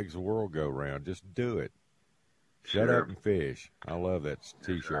 That's what makes the world go round. Just do it. Shut up and fish. I love that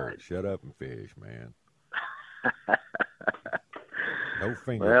T-shirt. Right. Shut up and fish, man. No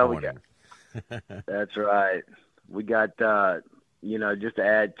finger pointing. That's right. We got, just to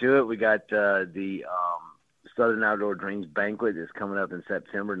add to it, we got the Southern Outdoor Dreams Banquet that's coming up in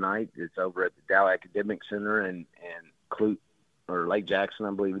September 9th. It's over at the Dow Academic Center in Clute, or Lake Jackson,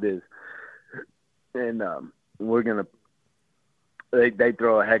 I believe it is. And we're going to – they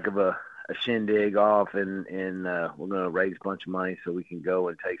throw a heck of a shindig off, and we're going to raise a bunch of money so we can go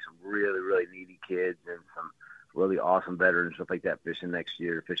and take some really, really needy kids and some really awesome veterans, stuff like that, fishing next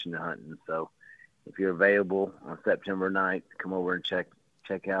year, fishing and hunting. So if you're available on September 9th, come over and check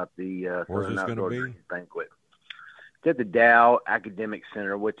out the Southern Outdoor Dreams Banquet. It's at the Dow Academic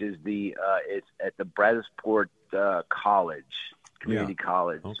Center, which is it's at the Brazosport College, Community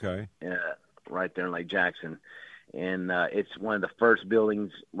College. Okay. Right there in Lake Jackson. And it's one of the first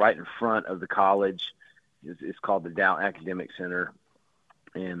buildings right in front of the college. It's called the Dow Academic Center.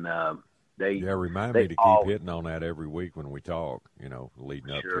 And remind me to keep hitting on that every week when we talk,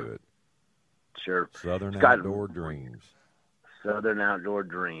 leading up to it. Sure. Southern Outdoor Dreams. Southern Outdoor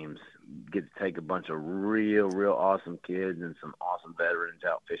Dreams. Get to take a bunch of real, real awesome kids and some awesome veterans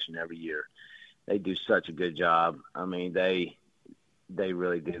out fishing every year. They do such a good job. I mean, they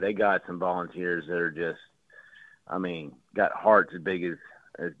really do. They got some volunteers that are just, got hearts as big as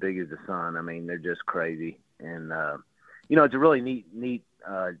the sun. I mean, they're just crazy. And, it's a really neat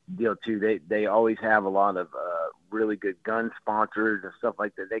deal too. They always have a lot of really good gun sponsors and stuff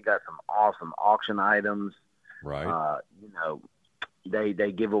like that. They got some awesome auction items. Right.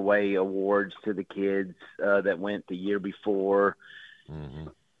 They give away awards to the kids that went the year before. Mm-hmm.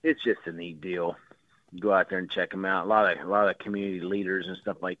 It's just a neat deal. Go out there and check them out. A lot of community leaders and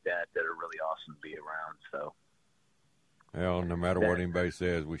stuff like that are really awesome to be around. So, well, no matter what anybody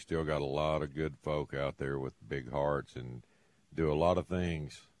says, we still got a lot of good folk out there with big hearts and do a lot of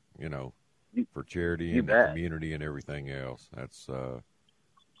things, for charity and the community and everything else. That's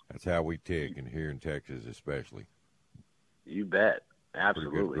how we tick, and here in Texas especially. You bet.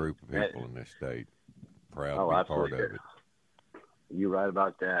 Absolutely. Pretty good group of people in this state. Proud to be part of it. You're right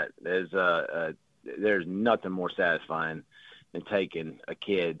about that. There's nothing more satisfying than taking a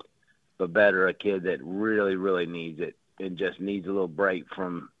kid, but better a kid that really, really needs it and just needs a little break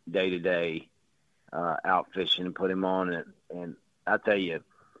from day to day out fishing and put him on it. And I'll tell you,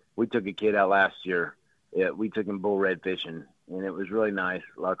 we took a kid out last year. We took him bull red fishing, and it was really nice,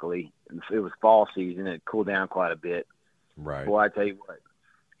 luckily. It was fall season. It cooled down quite a bit. Right. Boy, I tell you what,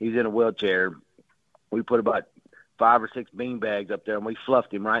 he's in a wheelchair. We put about 5 or 6 bean bags up there, and we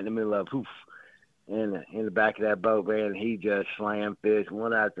fluffed him right in the middle of in the back of that boat, man. He just slammed fish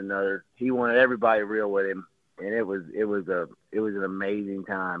one after another. He wanted everybody to reel with him, and it was an amazing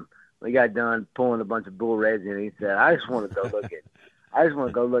time. We got done pulling a bunch of bull reds in, and he said, I just want to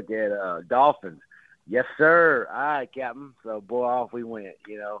go look at dolphins. Yes, sir. All right, Captain. So, boy, off we went,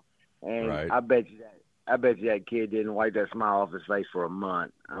 And right. I bet you that kid didn't wipe that smile off his face for a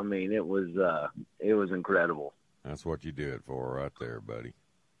month. I mean, it was incredible. That's what you do it for right there, buddy.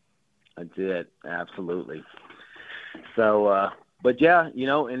 That's it. Absolutely. So, but yeah,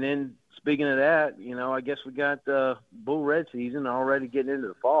 and then speaking of that, I guess we got bull red season already getting into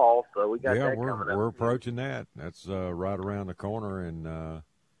the fall. So we got that coming up. We're approaching that. That's right around the corner. And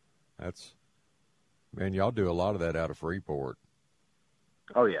man, y'all do a lot of that out of Freeport.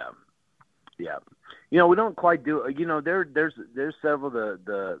 Oh yeah. Yeah. We don't quite do, there's several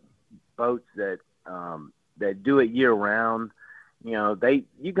the boats that do it year round,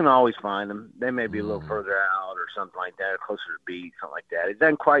 you can always find them. They may be a little further out or something like that, closer to beach, something like that. It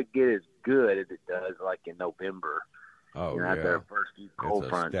doesn't quite get as good as it does like in November. Oh, after the first few cold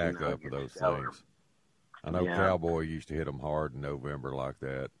fronts. It's a stack up of those things. I know Cowboy used to hit them hard in November like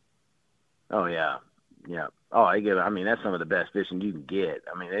that. Oh, yeah. Yeah. Oh, that's some of the best fishing you can get.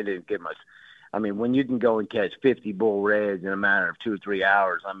 I mean, they didn't get much. I mean, when you can go and catch 50 bull reds in a matter of 2 or 3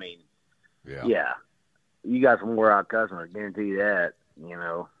 hours, I mean, yeah. You got some wore-out customers, I guarantee you that,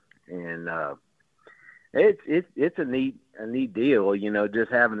 And it's a neat deal,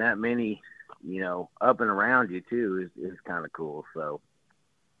 just having that many, up and around you, too, is kind of cool. So,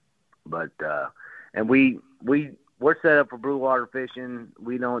 but and we're set up for blue water fishing.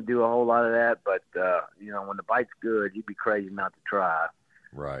 We don't do a whole lot of that, but when the bite's good, you'd be crazy not to try.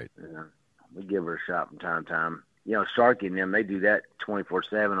 Right. We give her a shot from time to time. Sharky and them, they do that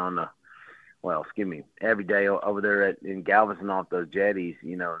 24/7 every day over there in Galveston off those jetties.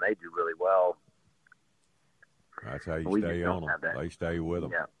 And they do really well. That's how you stay on them. They stay with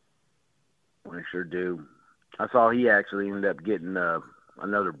them. Yeah, we sure do. I saw he actually ended up getting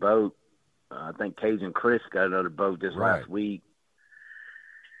another boat. I think Cajun Chris got another boat just last week.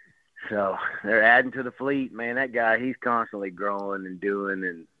 So they're adding to the fleet, man. That guy, he's constantly growing and doing,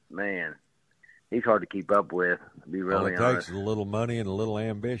 and man, he's hard to keep up with. To be really honest. All it takes is a little money and a little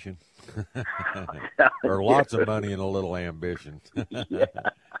ambition, or lots of money and a little ambition. Yeah,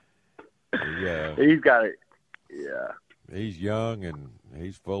 he's got it. Yeah, he's young and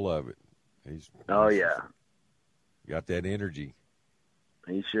he's full of it. He's got that energy.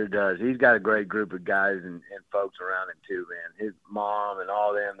 He sure does. He's got a great group of guys and folks around him too, man. His mom and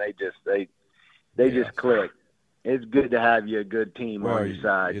all them, they just click. It's good to have you a good team on your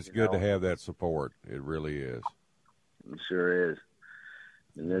side. It's good to have that support. It really is. It sure is.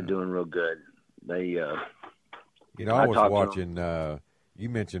 And they're doing real good. They I was watching you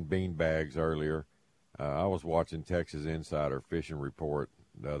mentioned bean bags earlier. I was watching Texas Insider Fishing Report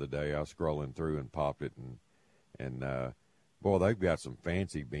the other day. I was scrolling through and popped it and boy, they've got some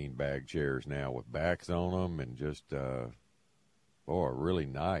fancy beanbag chairs now with backs on them and just, really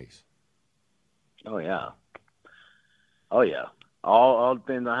nice. Oh, yeah. Oh, yeah. All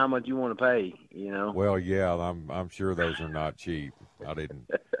depends on how much you want to pay, Well, yeah, I'm sure those are not cheap. I didn't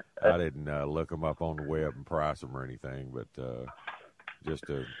look them up on the web and price them or anything, but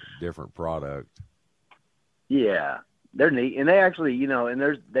just a different product. Yeah. They're neat. And they actually,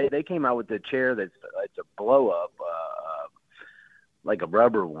 and they came out with a chair it's a blow-up, like a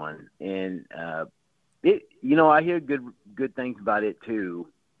rubber one, and I hear good things about it too.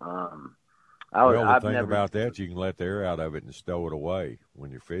 The thing about that, you can let the air out of it and stow it away when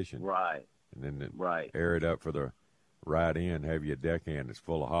you're fishing, right? And then air it up for the right end. Have you a deckhand that's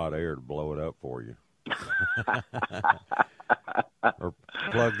full of hot air to blow it up for you, or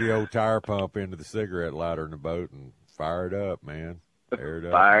plug the old tire pump into the cigarette lighter in the boat and fire it up, man. Air it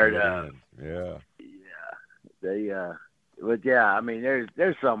up. Fire it up. Yeah. Yeah. But yeah, I mean,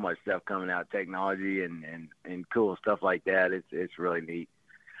 there's so much stuff coming out, technology and cool stuff like that. It's really neat.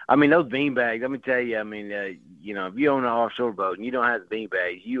 I mean, those bean bags. Let me tell you. I mean, if you own an offshore boat and you don't have the bean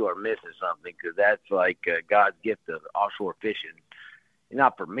bags, you are missing something, because that's like God's gift of offshore fishing.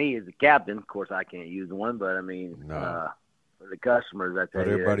 Not for me as a captain, of course, I can't use one, but I mean, for the customers, I tell you,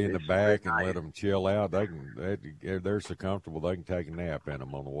 put everybody in the back and nice. Let them chill out. They're so comfortable they can take a nap in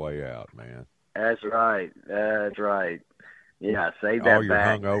them on the way out, man. That's right. Yeah, save that all your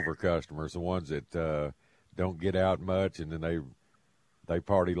back. hungover customers, the ones that don't get out much, and then they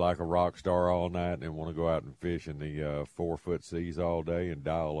party like a rock star all night and then want to go out and fish in the 4-foot seas all day and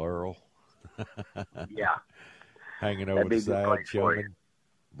dial Earl. Yeah. Hanging over the side, chumming.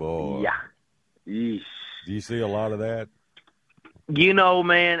 Boy. Yeah. Yeesh. Do you see a lot of that?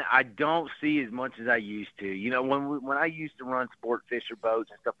 Man, I don't see as much as I used to. When I used to run sport fisher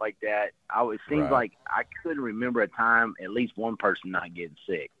boats and stuff like that, it seems like I couldn't remember a time at least one person not getting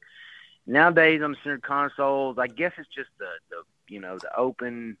sick. Nowadays, I'm seeing consoles. I guess it's just the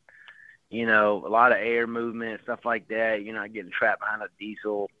open, a lot of air movement and stuff like that. You're not getting trapped behind a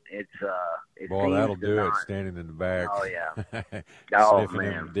diesel. Boy, that'll do it. Standing in the back. Oh yeah. Sniffing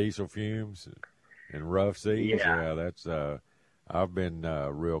man. them diesel fumes and rough seas. Yeah, that's. I've been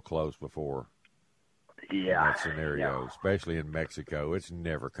real close before. Yeah. In that scenario, especially in Mexico. It's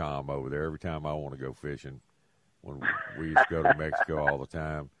never calm over there. Every time I want to go fishing, when we used to go to Mexico all the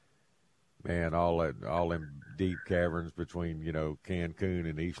time, man, all them deep caverns between, Cancun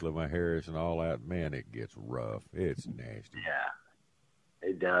and Isla Mujeres and all that, man, it gets rough. It's nasty. Yeah,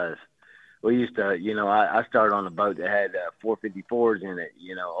 it does. We used to, I started on a boat that had 454s in it,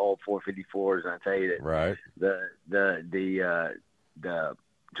 old 454s, and I tell you that right. the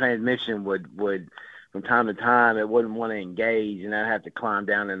transmission would from time to time it wouldn't want to engage, and I'd have to climb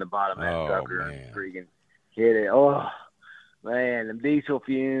down in the bottom of that sucker and freaking hit it. Oh man, the diesel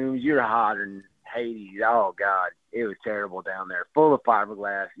fumes, you're hotter than Hades. Oh God, it was terrible down there, full of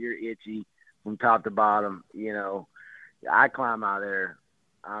fiberglass. You're itchy from top to bottom. You know, I climb out there,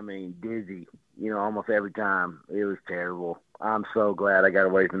 I mean, dizzy, you know, almost every time. It was terrible. I'm so glad I got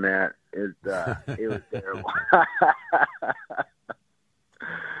away from that. It was terrible.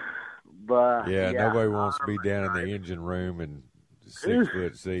 But yeah, nobody wants to be down in the engine room in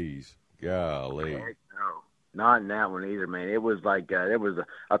 6-foot seas. Golly. Heck no, not in that one either, man. It was like there was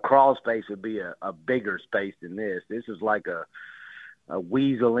a crawl space would be a bigger space than this. This is like a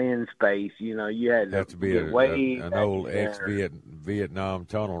weasel in space. You know, you had to be an old ex-Vietnam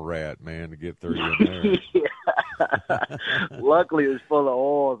tunnel rat, man, to get through in there. Yeah. Luckily, it was full of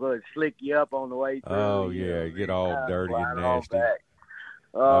oil, so it slick you up on the way through. Oh, yeah, you get all dirty and nasty.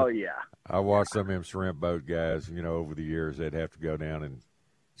 Oh, yeah. I watched some of them shrimp boat guys, you know, over the years. They'd have to go down and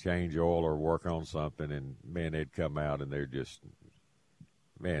change oil or work on something, and, man, they'd come out, and they're just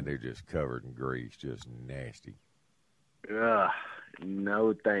covered in grease, just nasty. No,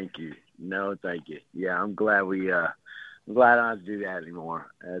 thank you. No, thank you. Yeah, I'm glad I'm glad I don't have to do that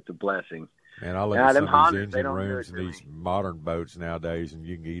anymore. It's a blessing. And I look at some of these engine rooms and these modern boats nowadays, and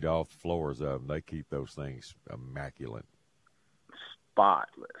you can eat off the floors of them. They keep those things immaculate.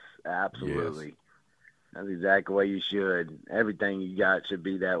 Spotless. Absolutely. Yes. That's exactly the way you should. Everything you got should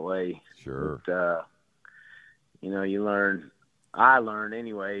be that way. Sure. But, you know, I learned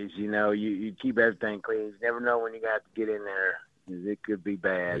anyways, you know, you keep everything clean. You never know when you got to get in there. It could be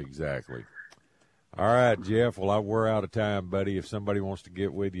bad. Exactly. All right, Jeff. Well, we're out of time, buddy. If somebody wants to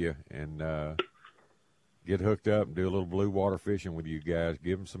get with you and get hooked up and do a little blue water fishing with you guys,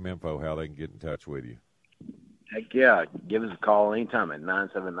 give them some info how they can get in touch with you. Heck yeah. Give us a call anytime at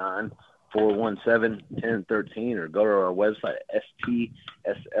 979-417-1013 or go to our website at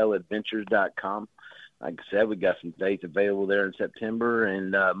stsladventures.com. Like I said, we got some dates available there in September,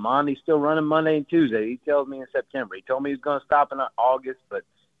 and Monty's still running Monday and Tuesday. He tells me in September. He told me he was going to stop in August, but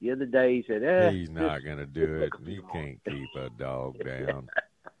the other day he said, he's not going to do it. He can't keep a dog down.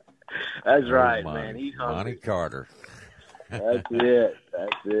 That's right, man. He's hungry. Monty Carter. That's it.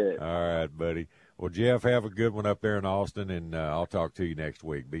 All right, buddy. Well, Jeff, have a good one up there in Austin, and I'll talk to you next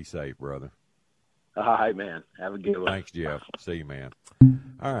week. Be safe, brother. All right, man. Have a good one. Thanks, Jeff. See you, man.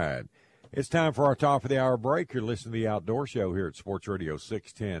 All right. It's time for our top of the hour break. You're listening to the Outdoor Show here at Sports Radio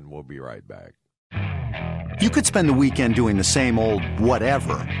 610. We'll be right back. You could spend the weekend doing the same old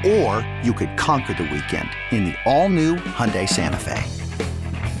whatever, or you could conquer the weekend in the all-new Hyundai Santa Fe.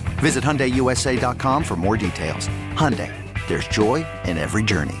 Visit HyundaiUSA.com for more details. Hyundai, there's joy in every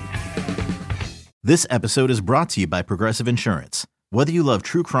journey. This episode is brought to you by Progressive Insurance. Whether you love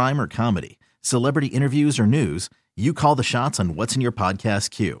true crime or comedy, celebrity interviews or news, you call the shots on what's in your podcast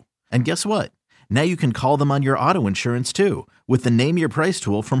queue. And guess what? Now you can call them on your auto insurance too with the Name Your Price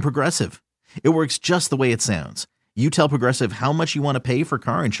tool from Progressive. It works just the way it sounds. You tell Progressive how much you want to pay for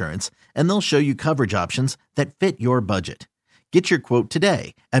car insurance, and they'll show you coverage options that fit your budget. Get your quote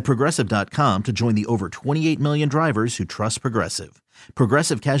today at Progressive.com to join the over 28 million drivers who trust Progressive.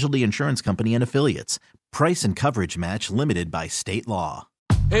 Progressive Casualty Insurance Company and Affiliates. Price and coverage match limited by state law.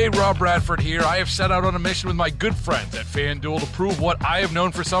 Hey, Rob Bradford here. I have set out on a mission with my good friends at FanDuel to prove what I have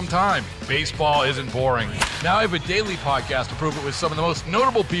known for some time. Baseball isn't boring. Now I have a daily podcast to prove it with some of the most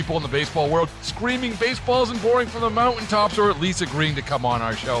notable people in the baseball world screaming baseball isn't boring from the mountaintops, or at least agreeing to come on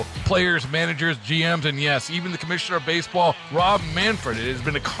our show. Players, managers, GMs, and yes, even the commissioner of baseball, Rob Manfred. It has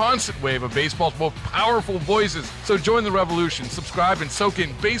been a constant wave of baseball's most powerful voices. So join the revolution. Subscribe and soak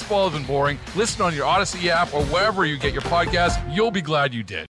in Baseball Isn't Boring. Listen on your Odyssey app or wherever you get your podcasts. You'll be glad you did.